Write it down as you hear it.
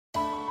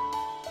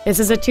This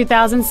is a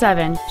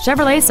 2007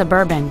 Chevrolet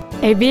Suburban,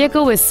 a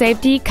vehicle with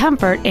safety,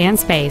 comfort, and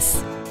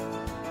space.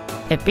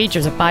 It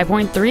features a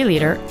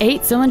 5.3-liter,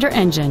 8-cylinder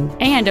engine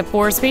and a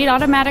 4-speed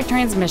automatic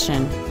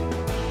transmission.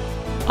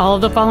 All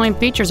of the following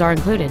features are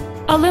included: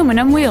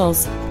 aluminum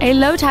wheels, a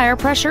low tire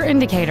pressure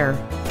indicator,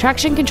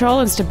 traction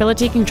control and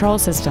stability control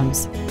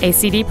systems, a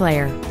CD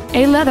player,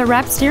 a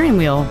leather-wrapped steering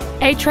wheel,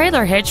 a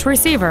trailer hitch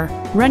receiver,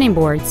 running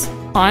boards,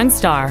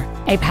 OnStar,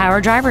 a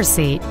power driver's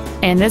seat,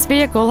 and this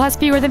vehicle has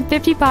fewer than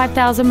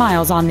 55,000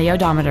 miles on the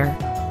odometer.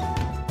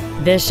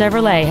 This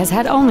Chevrolet has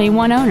had only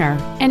one owner,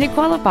 and it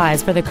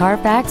qualifies for the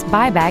Carfax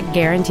buyback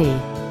guarantee.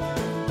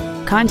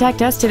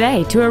 Contact us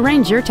today to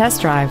arrange your test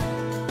drive.